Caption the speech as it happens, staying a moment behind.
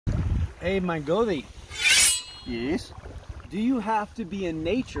Hey, my Gothi, Yes? do you have to be in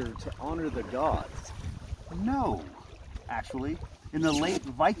nature to honor the gods? No, actually. In the late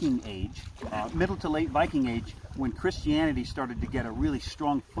Viking age, middle to late Viking age, when Christianity started to get a really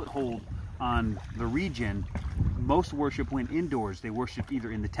strong foothold on the region, most worship went indoors. They worshipped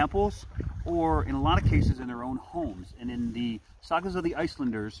either in the temples or, in a lot of cases, in their own homes. And in the Sagas of the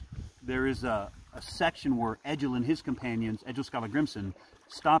Icelanders, there is a section where Egil and his companions, Egil Skallagrimsson,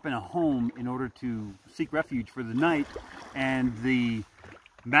 stop in a home in order to seek refuge for the night, and the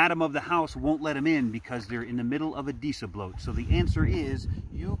madam of the house won't let them in because they're in the middle of a Dísablót. So the answer is,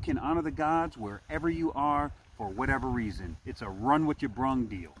 you can honor the gods wherever you are for whatever reason. It's a run what you brung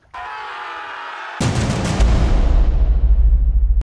deal.